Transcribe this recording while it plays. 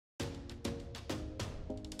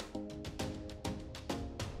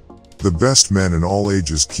The best men in all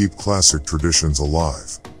ages keep classic traditions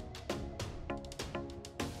alive.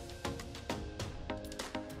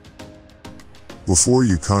 Before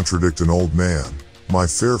you contradict an old man, my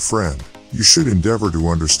fair friend, you should endeavor to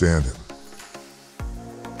understand him.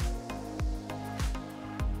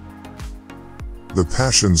 The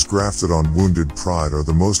passions grafted on wounded pride are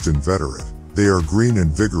the most inveterate. They are green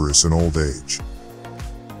and vigorous in old age.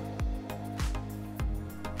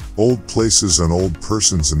 Old places and old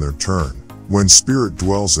persons in their turn, when spirit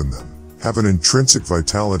dwells in them, have an intrinsic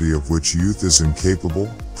vitality of which youth is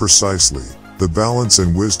incapable, precisely, the balance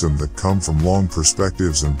and wisdom that come from long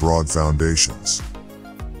perspectives and broad foundations.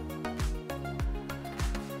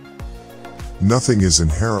 Nothing is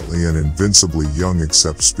inherently and invincibly young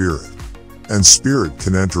except spirit. And spirit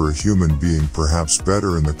can enter a human being perhaps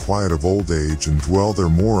better in the quiet of old age and dwell there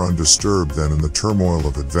more undisturbed than in the turmoil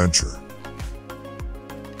of adventure.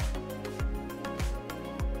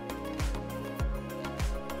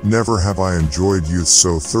 Never have I enjoyed youth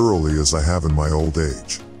so thoroughly as I have in my old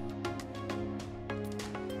age.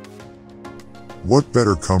 What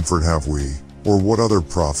better comfort have we, or what other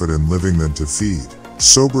profit in living than to feed,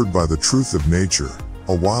 sobered by the truth of nature,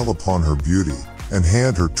 a while upon her beauty, and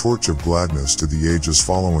hand her torch of gladness to the ages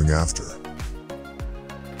following after.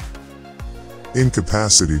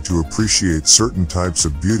 Incapacity to appreciate certain types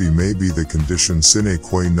of beauty may be the condition sine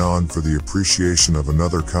qua non for the appreciation of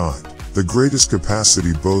another kind. The greatest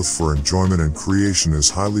capacity both for enjoyment and creation is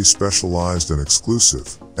highly specialized and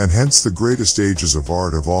exclusive, and hence the greatest ages of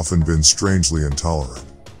art have often been strangely intolerant.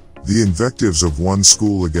 The invectives of one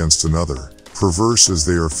school against another, perverse as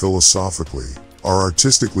they are philosophically, are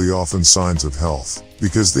artistically often signs of health,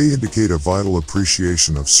 because they indicate a vital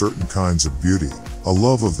appreciation of certain kinds of beauty, a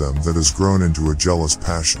love of them that has grown into a jealous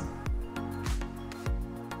passion.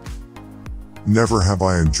 Never have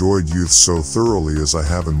I enjoyed youth so thoroughly as I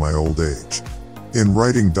have in my old age. In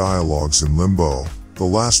writing dialogues in limbo, the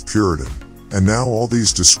last Puritan, and now all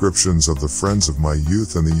these descriptions of the friends of my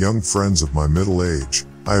youth and the young friends of my middle age,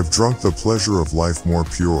 I have drunk the pleasure of life more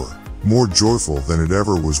pure, more joyful than it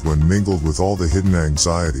ever was when mingled with all the hidden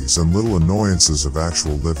anxieties and little annoyances of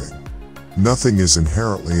actual living. Nothing is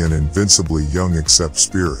inherently and invincibly young except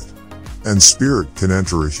spirit. And spirit can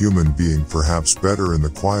enter a human being perhaps better in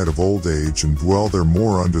the quiet of old age and dwell there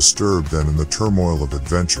more undisturbed than in the turmoil of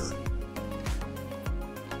adventure.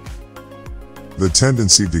 The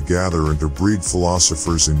tendency to gather and to breed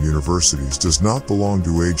philosophers in universities does not belong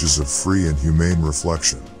to ages of free and humane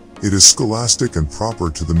reflection. It is scholastic and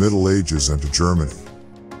proper to the Middle Ages and to Germany.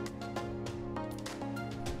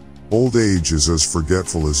 Old age is as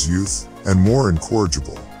forgetful as youth, and more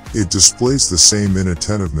incorrigible. It displays the same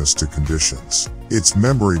inattentiveness to conditions. Its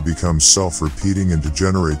memory becomes self-repeating and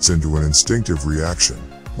degenerates into an instinctive reaction,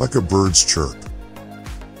 like a bird's chirp.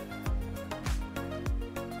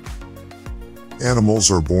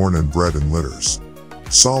 Animals are born and bred in litters.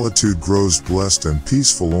 Solitude grows blessed and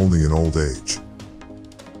peaceful only in old age.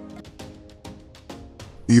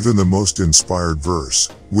 Even the most inspired verse,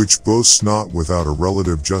 which boasts not without a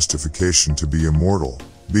relative justification to be immortal,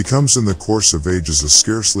 becomes in the course of ages a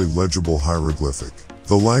scarcely legible hieroglyphic.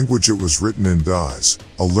 The language it was written in dies.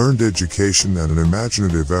 A learned education and an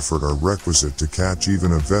imaginative effort are requisite to catch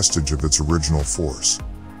even a vestige of its original force.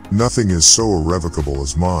 Nothing is so irrevocable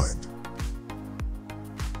as mind.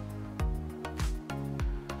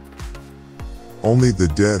 Only the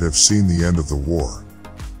dead have seen the end of the war.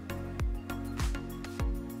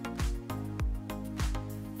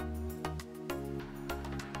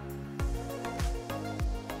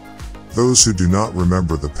 Those who do not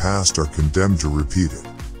remember the past are condemned to repeat it.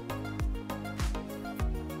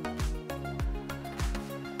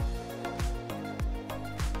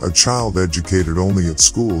 A child educated only at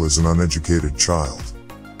school is an uneducated child.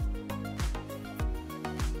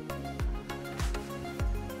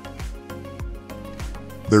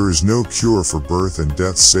 There is no cure for birth and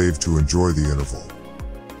death save to enjoy the interval.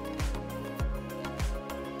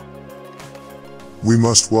 We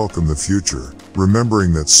must welcome the future,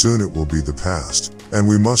 remembering that soon it will be the past, and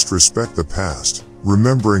we must respect the past,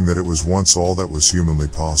 remembering that it was once all that was humanly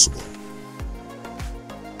possible.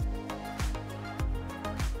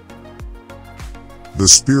 The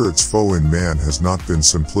spirit's foe in man has not been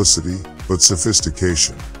simplicity, but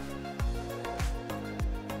sophistication.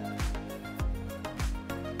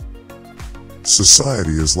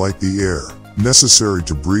 Society is like the air, necessary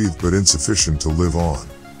to breathe but insufficient to live on.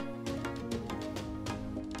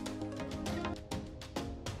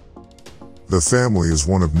 The family is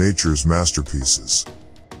one of nature's masterpieces.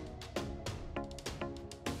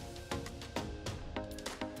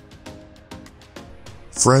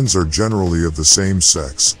 Friends are generally of the same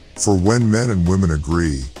sex, For when men and women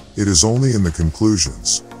agree, it is only in the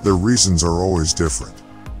conclusions. Their reasons are always different.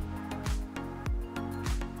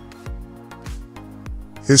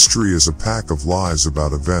 History is a pack of lies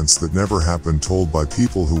about events that never happened, told by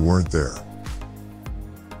people who weren't there.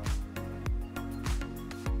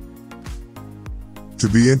 To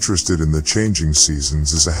be interested in the changing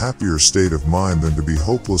seasons is a happier state of mind than to be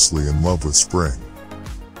hopelessly in love with spring.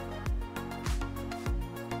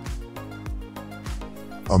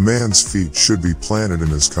 A man's feet should be planted in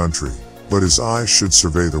his country, but his eyes should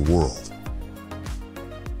survey the world.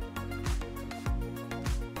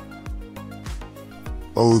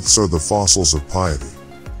 Oaths are the fossils of piety.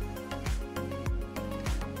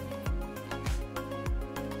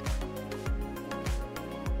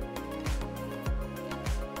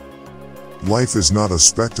 Life is not a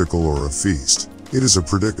spectacle or a feast, it is a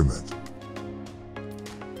predicament.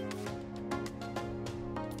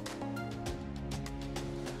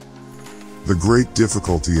 The great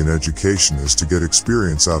difficulty in education is to get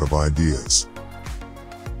experience out of ideas.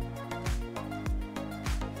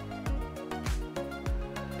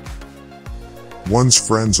 One's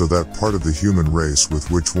friends are that part of the human race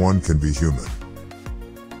with which one can be human.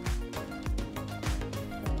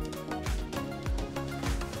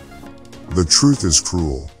 The truth is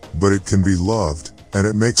cruel, but it can be loved, and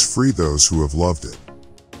it makes free those who have loved it.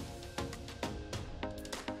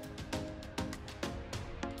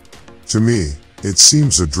 To me, it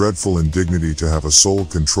seems a dreadful indignity to have a soul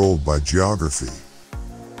controlled by geography.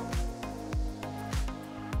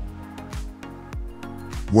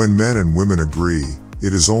 When men and women agree,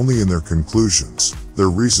 it is only in their conclusions. Their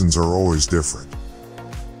reasons are always different.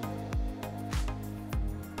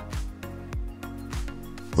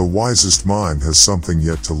 The wisest mind has something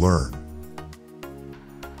yet to learn.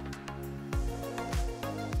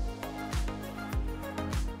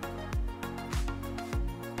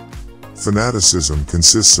 Fanaticism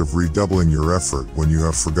consists of redoubling your effort when you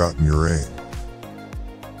have forgotten your aim.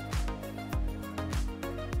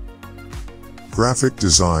 Graphic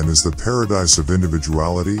design is the paradise of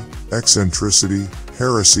individuality, eccentricity,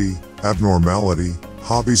 heresy, abnormality,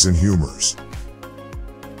 hobbies and humors.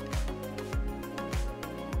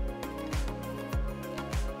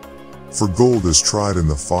 For gold is tried in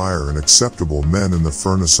the fire and acceptable men in the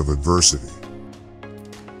furnace of adversity.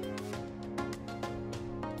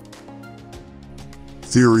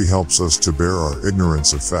 Theory helps us to bear our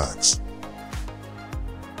ignorance of facts.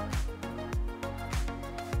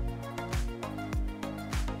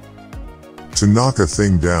 To knock a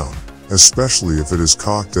thing down, especially if it is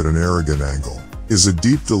cocked at an arrogant angle, is a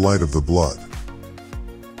deep delight of the blood.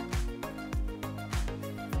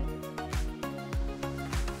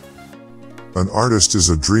 An artist is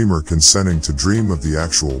a dreamer consenting to dream of the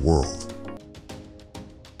actual world.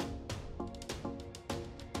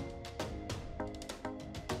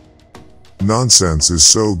 Nonsense is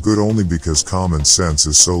so good only because common sense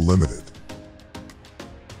is so limited.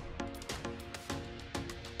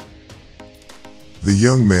 The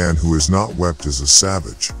young man who has not wept is a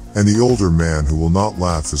savage, and the older man who will not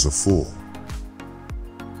laugh is a fool.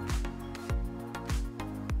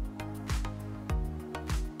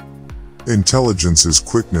 Intelligence is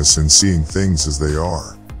quickness in seeing things as they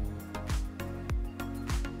are.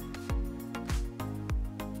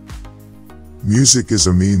 Music is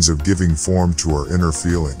a means of giving form to our inner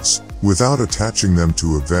feelings, without attaching them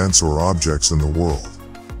to events or objects in the world.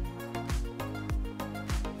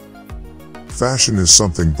 Fashion is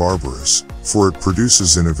something barbarous, for it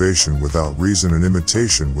produces innovation without reason and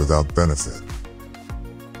imitation without benefit.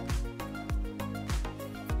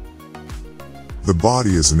 The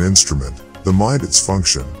body is an instrument, the mind its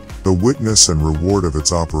function, the witness and reward of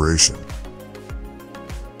its operation.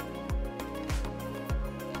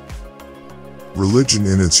 Religion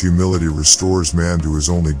in its humility restores man to his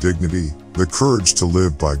only dignity, the courage to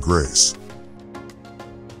live by grace.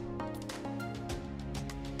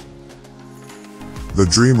 The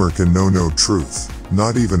dreamer can know no truth,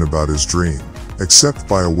 not even about his dream, except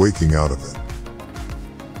by awaking out of it.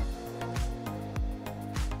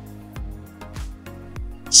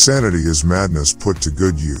 Sanity is madness put to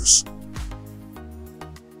good use.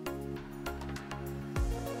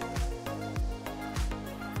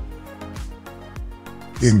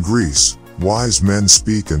 In Greece, wise men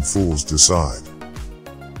speak and fools decide.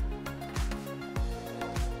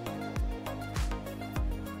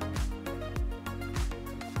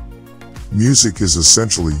 Music is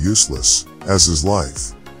essentially useless, as is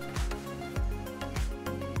life.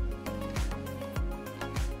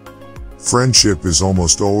 Friendship is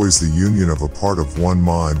almost always the union of a part of one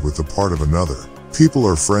mind with a part of another. People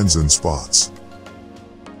are friends in spots.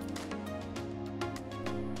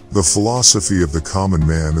 The philosophy of the common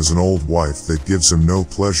man is an old wife that gives him no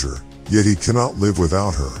pleasure, yet he cannot live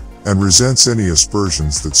without her, and resents any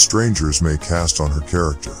aspersions that strangers may cast on her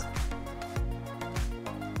character.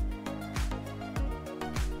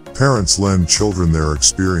 Parents lend children their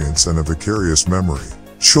experience and a vicarious memory.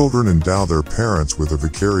 Children endow their parents with a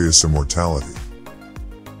vicarious immortality.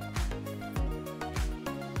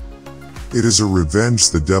 It is a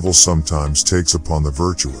revenge the devil sometimes takes upon the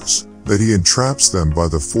virtuous, that he entraps them by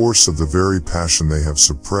the force of the very passion they have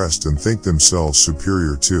suppressed and think themselves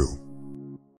superior to.